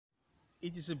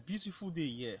It is a beautiful day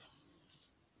here,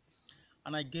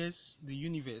 and I guess the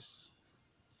universe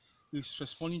is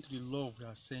responding to the love we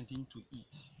are sending to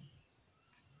it.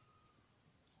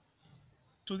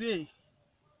 Today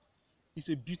is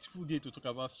a beautiful day to talk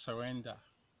about surrender.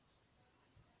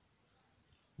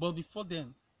 But before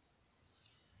then,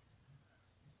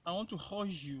 I want to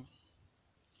urge you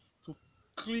to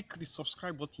click the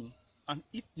subscribe button and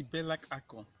hit the bell like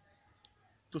icon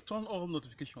to turn all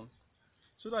notifications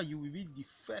so that you will be the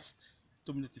first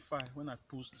to be notified when I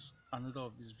post another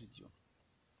of this video.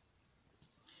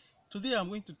 Today I'm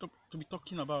going to be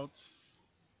talking about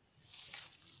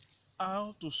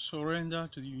how to surrender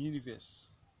to the universe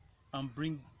and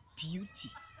bring beauty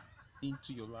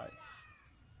into your life.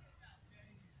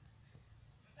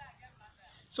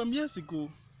 Some years ago,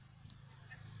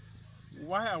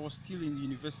 while I was still in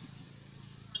university,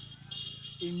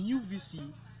 a new VC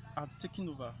had taken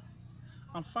over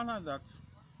and found out that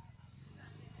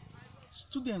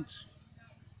students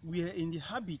were in the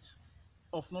habit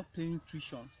of not paying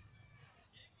tuition.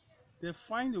 They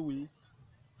find a way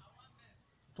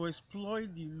to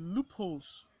exploit the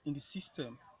loopholes in the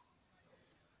system,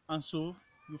 and so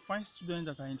you find students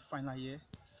that are in final year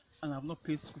and have not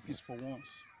paid school fees for once.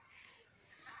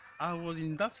 I was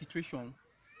in that situation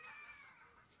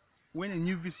when a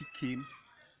new VC came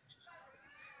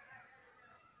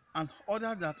and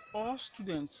ordered that all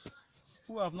students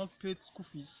who have not paid school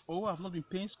fees or who have not been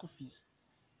paying school fees,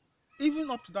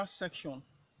 even up to that section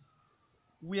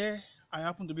where I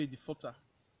happen to be a defaulter,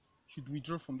 should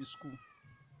withdraw from the school.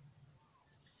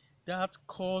 That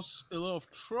caused a lot of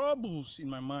troubles in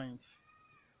my mind,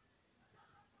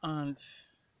 and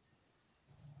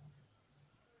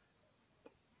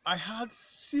I had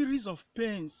series of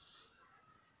pains,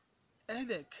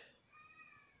 headache,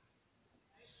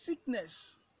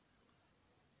 sickness,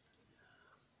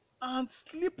 and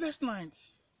sleepless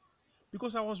nights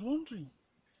because I was wondering,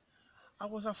 I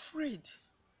was afraid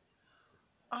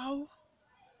how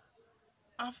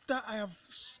after I have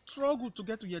struggled to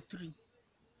get to year 3,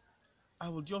 I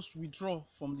will just withdraw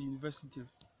from the university.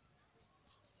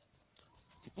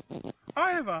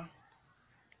 However,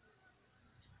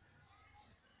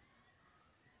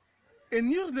 a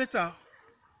newsletter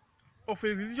of a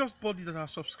religious body that I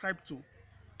subscribed to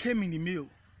came in the mail.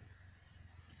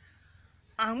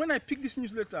 And when I picked this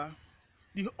newsletter,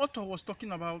 the author was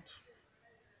talking about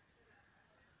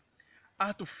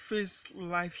how to face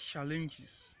life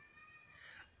challenges.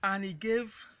 And he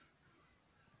gave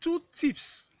 2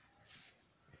 tips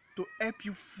to help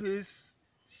you face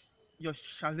your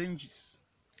challenges.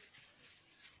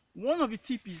 One of the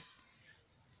tips is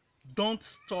don't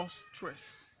store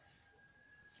stress.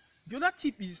 The other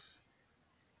tip is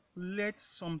let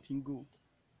something go.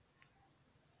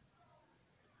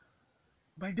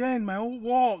 By then, my whole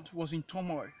world was in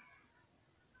turmoil.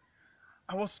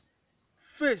 I was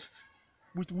faced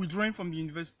with withdrawing from the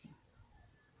university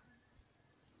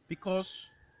because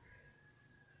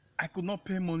I could not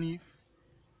pay money,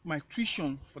 my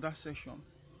tuition for that session.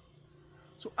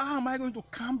 So how am I going to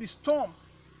calm the storm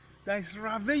that is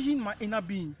ravaging my inner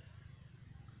being?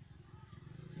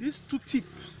 These 2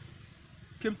 tips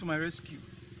came to my rescue.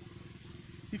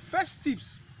 The first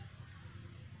tips,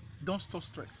 don't store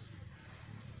stress.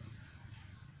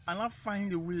 And I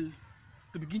find a way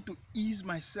to begin to ease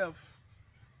myself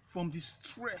from the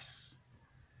stress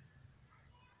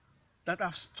that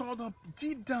I've stored up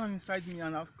deep down inside me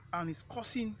and is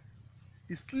causing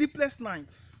the sleepless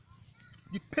nights,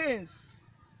 the pains,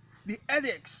 the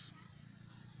headaches.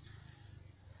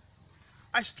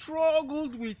 I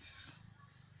struggled with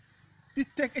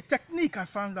a technique I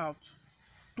found out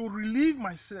to relieve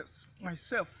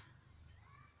myself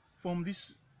from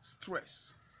this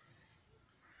stress.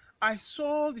 I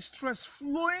saw the stress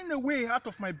flowing away out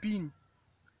of my being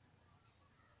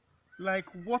like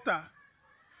water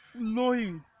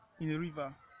flowing in a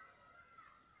river.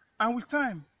 And with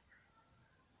time,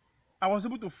 I was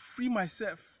able to free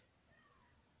myself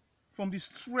from the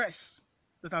stress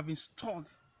that have been stored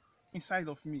inside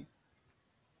of me.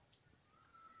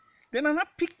 Then I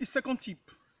picked the second tip,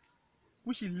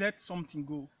 which is let something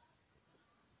go.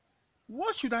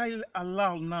 What should I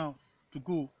allow now to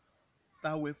go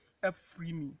that will help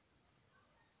free me?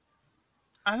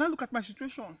 And I look at my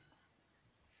situation.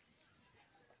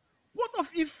 What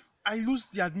if I lose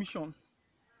the admission?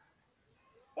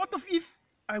 What if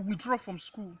I withdraw from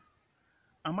school?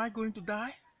 Am I going to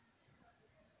die?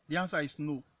 The answer is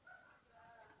no.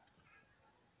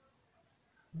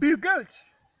 Bill Gates,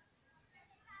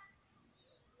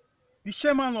 the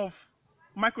chairman of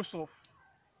Microsoft,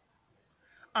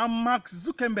 and Mark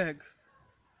Zuckerberg,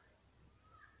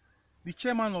 the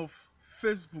chairman of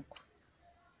Facebook,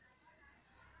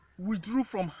 withdrew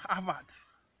from Harvard,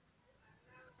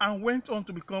 and went on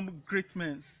to become great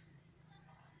men.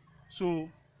 So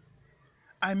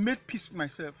I made peace with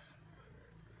myself.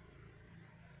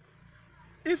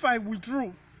 If I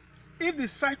withdrew, if the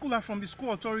circular from the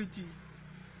school authority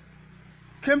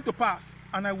came to pass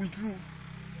and I withdrew,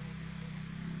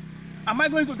 am I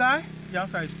going to die? The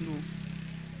answer is no.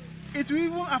 It will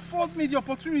even afford me the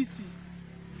opportunity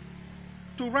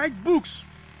to write books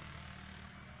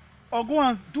or go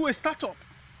and do a startup.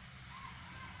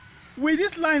 With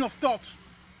this line of thought,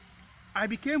 I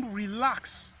became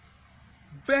relaxed,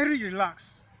 very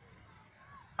relaxed,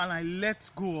 and I let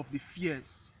go of the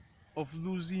fears of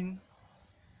losing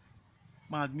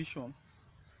my admission,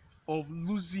 of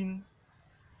losing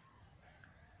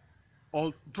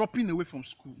or dropping away from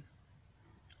school.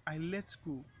 I let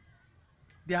go.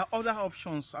 There are other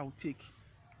options I will take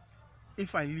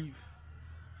if I leave,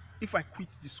 if I quit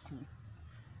the school.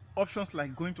 Options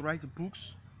like going to write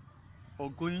books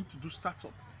or going to do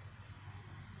startup.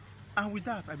 And with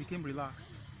that, I became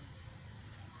relaxed.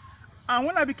 And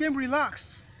when I became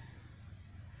relaxed,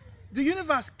 the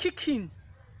universe kicked in,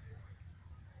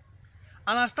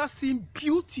 and I started seeing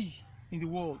beauty in the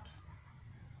world.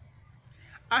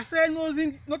 I started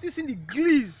noticing the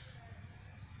glees,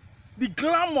 the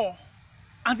glamour,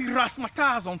 and the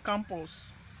razzmatazz on campus.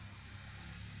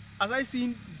 As I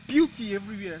seen beauty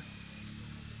everywhere.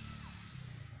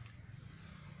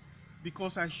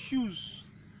 Because I choose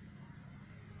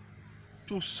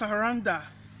to surrender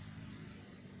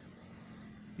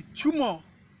the tumor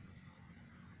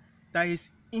that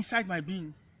is inside my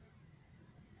being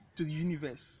to the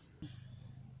universe.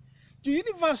 The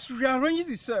universe rearranges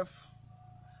itself,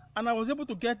 and I was able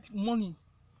to get money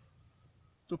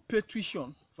to pay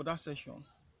tuition for that session.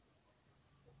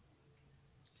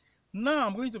 Now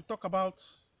I'm going to talk about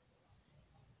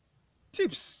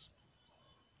tips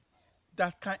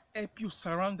that can help you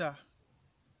surrender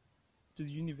to the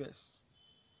universe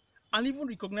and even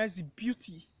recognize the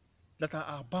beauty that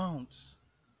are abound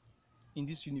in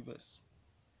this universe.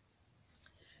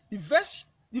 The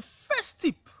first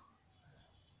tip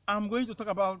I'm going to talk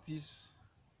about is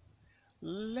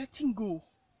letting go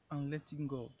and letting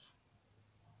God.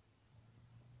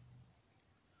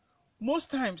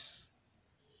 Most times,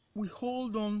 we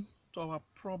hold on to our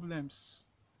problems.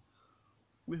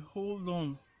 We hold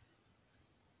on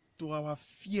to our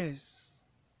fears.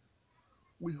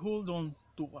 We hold on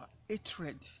to our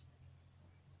hatred.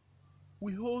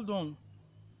 We hold on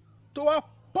to our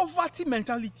poverty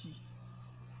mentality.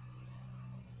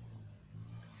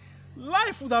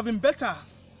 Life would have been better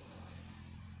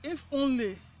if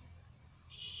only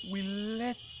we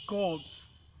let God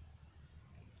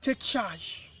take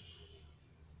charge.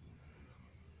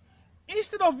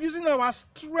 Instead of using our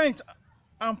strength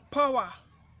and power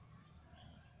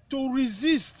to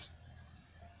resist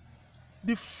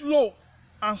the flow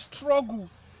and struggle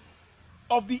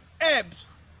of the ebb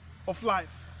of life,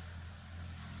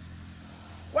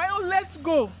 why not let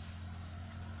go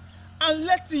and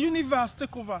let the universe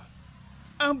take over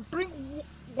and bring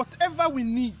whatever we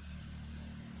need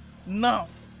now,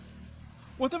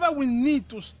 whatever we need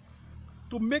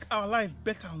to make our life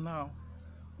better now.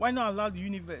 Why not allow the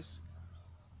universe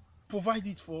provide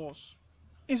it for us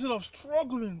instead of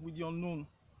struggling with the unknown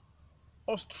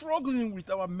or struggling with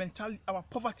our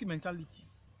poverty mentality?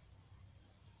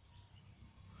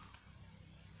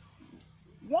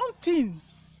 One thing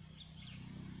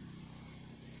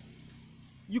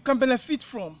you can benefit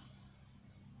from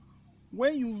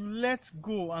when you let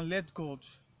go and let God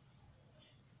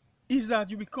is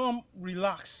that you become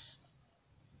relaxed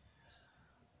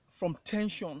from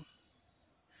tension.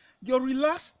 Your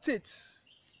relaxed state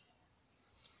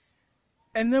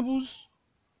enables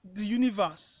the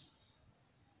universe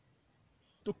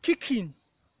to kick in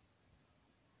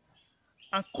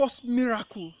and cause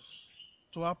miracles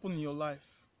to happen in your life.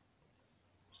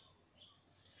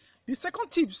 The second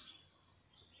tips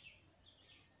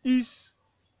is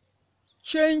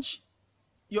change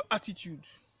your attitude.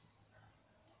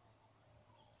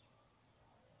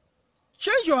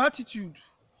 Change your attitude,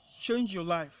 change your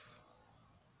life.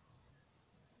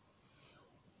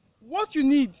 What you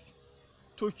need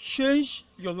to change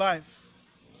your life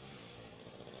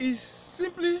is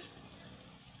simply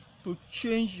to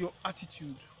change your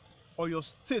attitude or your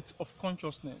state of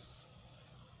consciousness.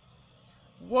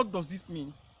 What does this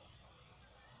mean?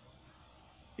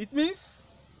 It means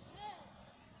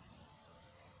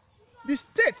the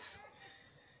state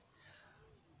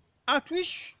at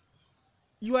which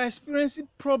you are experiencing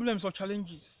problems or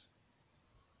challenges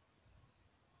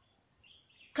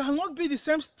cannot be the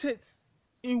same state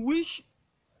in which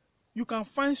you can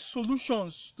find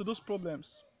solutions to those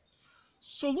problems.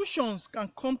 Solutions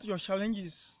can come to your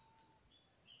challenges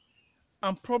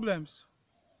and problems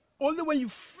only when you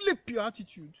flip your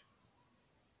attitude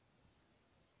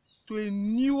to a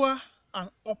newer and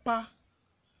upper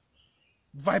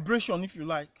vibration, if you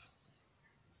like.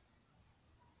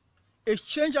 A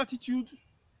changed attitude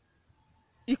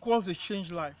equals a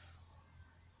changed life.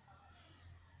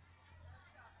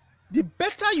 The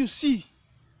better you see,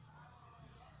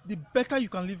 the better you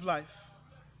can live life.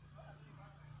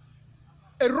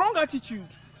 A wrong attitude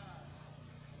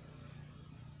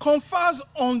confers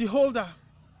on the holder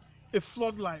a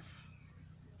flawed life,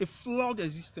 a flawed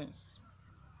existence.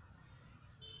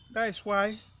 That is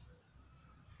why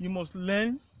you must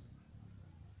learn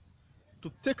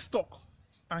to take stock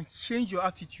and change your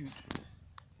attitude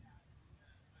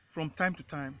from time to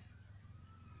time.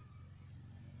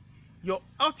 Your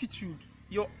attitude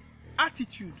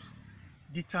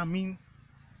determines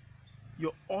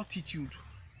your altitude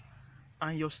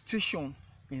and your station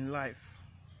in life.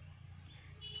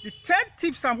 The third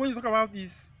tips I'm going to talk about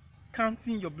is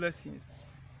counting your blessings.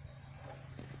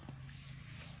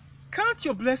 Count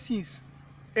your blessings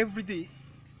every day.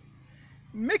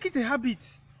 Make it a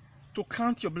habit to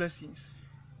count your blessings.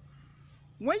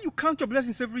 When you count your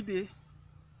blessings every day,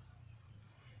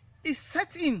 it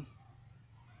sets in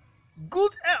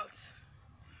good health.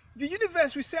 The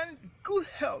universe will send good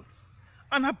health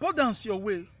and abundance your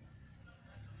way.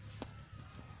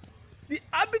 The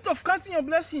habit of counting your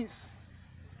blessings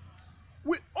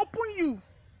will open you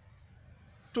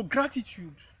to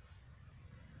gratitude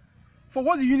for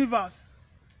what the universe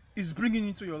is bringing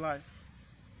into your life.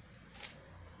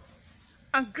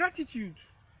 And gratitude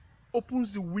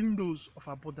opens the windows of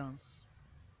abundance.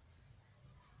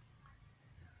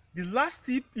 The last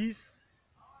tip is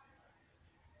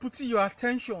putting your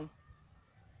attention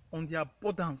on the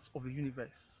abundance of the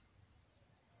universe.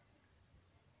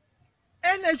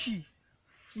 Energy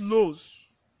flows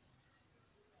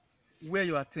where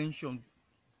your attention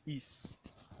is.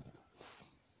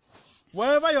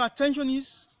 Wherever your attention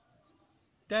is,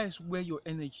 that is where your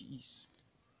energy is.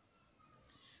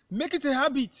 Make it a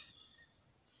habit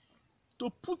to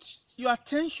put your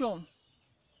attention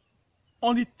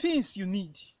on the things you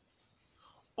need,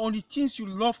 on the things you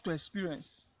love to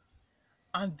experience,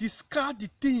 and discard the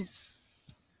things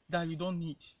that you don't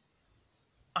need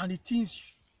and the things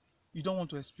you don't want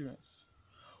to experience.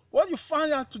 What you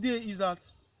find out today is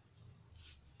that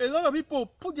a lot of people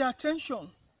put their attention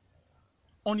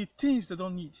on the things they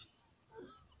don't need.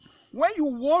 When you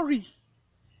worry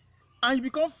and you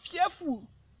become fearful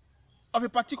of a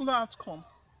particular outcome,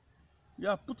 you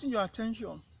are putting your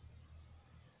attention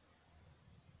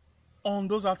on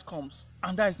those outcomes,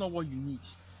 and that is not what you need.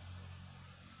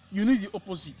 You need the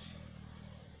opposite,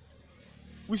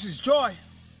 which is joy,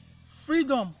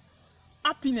 freedom,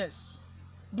 happiness,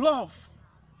 love.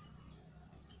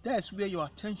 That is where your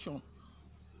attention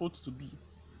ought to be.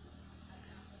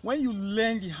 When you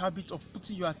learn the habit of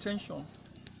putting your attention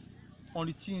on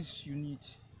the things you need,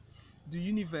 the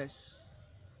universe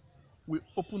will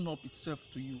open up itself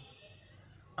to you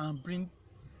and bring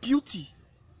beauty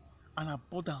and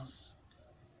abundance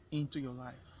into your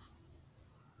life.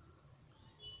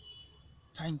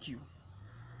 Thank you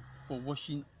for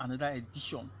watching another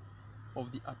edition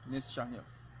of the Happiness Channel.